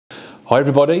Hi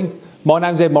everybody, my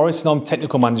name's Ed Morris and I'm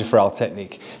Technical Manager for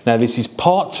Altecnic. Now this is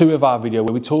part 2 of our video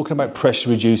where we're talking about pressure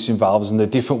reducing valves and the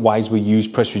different ways we use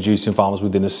pressure reducing valves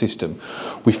within a system.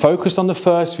 We focused on the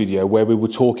first video where we were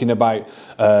talking about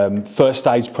first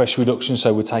stage pressure reduction,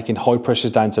 so we're taking high pressures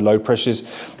down to low pressures.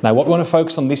 Now what we want to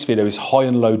focus on this video is high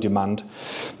and low demand.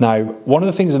 Now one of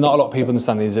the things that not a lot of people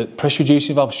understand is that pressure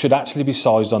reducing valves should actually be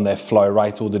sized on their flow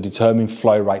rate or the determined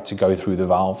flow rate to go through the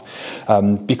valve,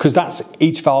 because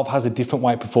each valve has a different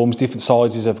way it performs. Different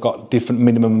sizes have got different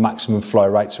minimum and maximum flow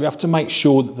rates, so we have to make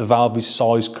sure that the valve is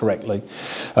sized correctly.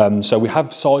 So we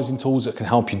have sizing tools that can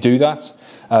help you do that,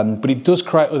 but it does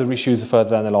create other issues further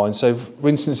down the line. So for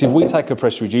instance, if we take a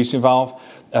pressure reducing valve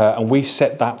and we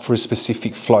set that for a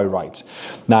specific flow rate,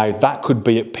 now that could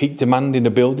be at peak demand in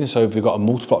a building. So if we've got a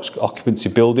multiple occupancy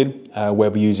building where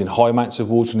we're using high amounts of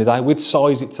water in the day, we'd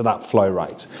size it to that flow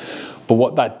rate. But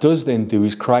what that does then do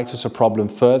is create us a problem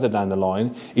further down the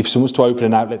line. If someone's to open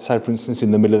an outlet, say for instance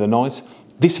in the middle of the night,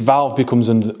 this valve becomes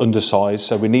undersized,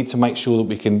 so we need to make sure that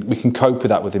we can cope with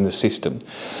that within the system.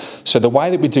 So the way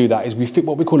that we do that is we fit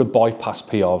what we call a bypass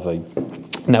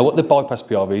PRV. Now what the bypass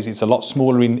PRV is, it's a lot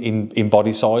smaller in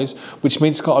body size, which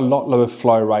means it's got a lot lower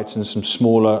flow rates and some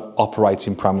smaller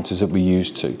operating parameters that we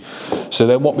use to. So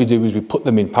then what we do is we put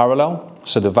them in parallel,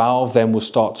 so the valve then will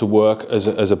start to work as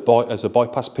a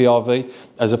bypass PRV,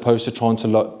 as opposed to trying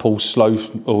to pull slow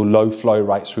or low flow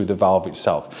rates through the valve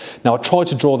itself. Now I tried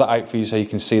to draw that out for you so you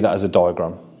can see that as a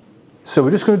diagram. So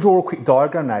we're just going to draw a quick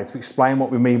diagram now to explain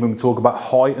what we mean when we talk about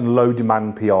high and low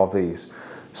demand PRVs.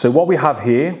 So what we have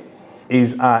here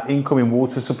is our incoming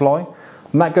water supply,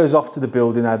 and that goes off to the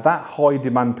building. Now that high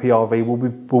demand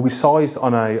PRV will be sized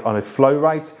on a flow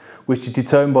rate which is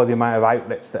determined by the amount of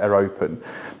outlets that are open.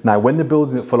 Now when the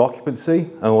building's at full occupancy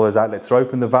and all those outlets are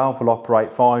open, the valve will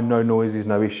operate fine, no noises,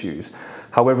 no issues.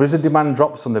 However, as the demand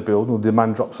drops on the building or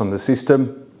demand drops on the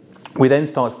system, we then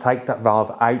start to take that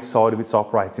valve outside of its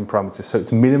operating parameters. So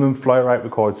its minimum flow rate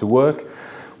required to work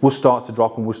will start to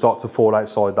drop and will start to fall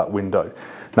outside that window.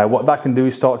 Now what that can do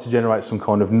is start to generate some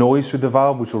kind of noise through the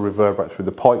valve, which will reverberate through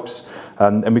the pipes,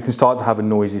 and we can start to have a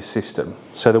noisy system.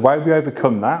 So the way we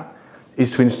overcome that is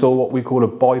to install what we call a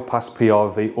bypass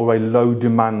PRV or a low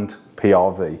demand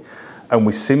PRV. And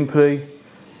we simply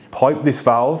pipe this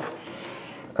valve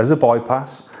as a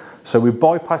bypass. So we're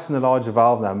bypassing the larger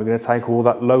valve now, and we're going to take all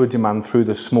that lower demand through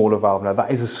the smaller valve. Now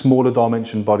that is a smaller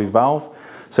dimension bodied valve,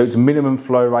 so its minimum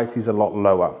flow rate is a lot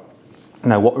lower.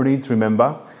 Now what we need to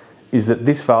remember is that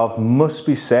this valve must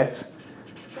be set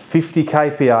 50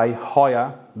 kPa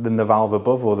higher than the valve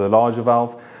above or the larger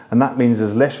valve, and that means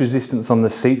there's less resistance on the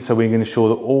seat, so we can ensure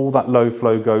that all that low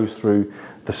flow goes through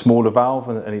the smaller valve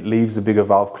and it leaves the bigger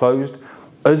valve closed.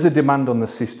 As the demand on the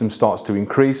system starts to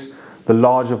increase, the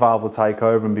larger valve will take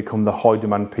over and become the high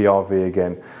demand PRV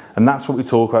again. And that's what we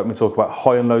talk about when we talk about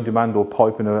high and low demand or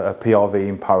piping a PRV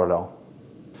in parallel.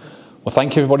 Well,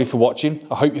 thank you everybody for watching.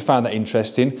 I hope you found that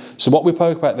interesting. So what we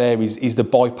spoke about there is the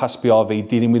bypass PRV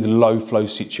dealing with low flow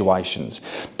situations.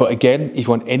 But again, if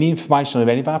you want any information on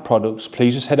any of our products,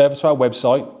 please just head over to our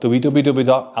website,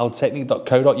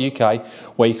 www.altecnic.co.uk,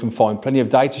 where you can find plenty of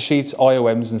data sheets,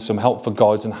 IOMs and some helpful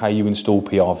guides on how you install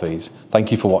PRVs.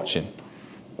 Thank you for watching.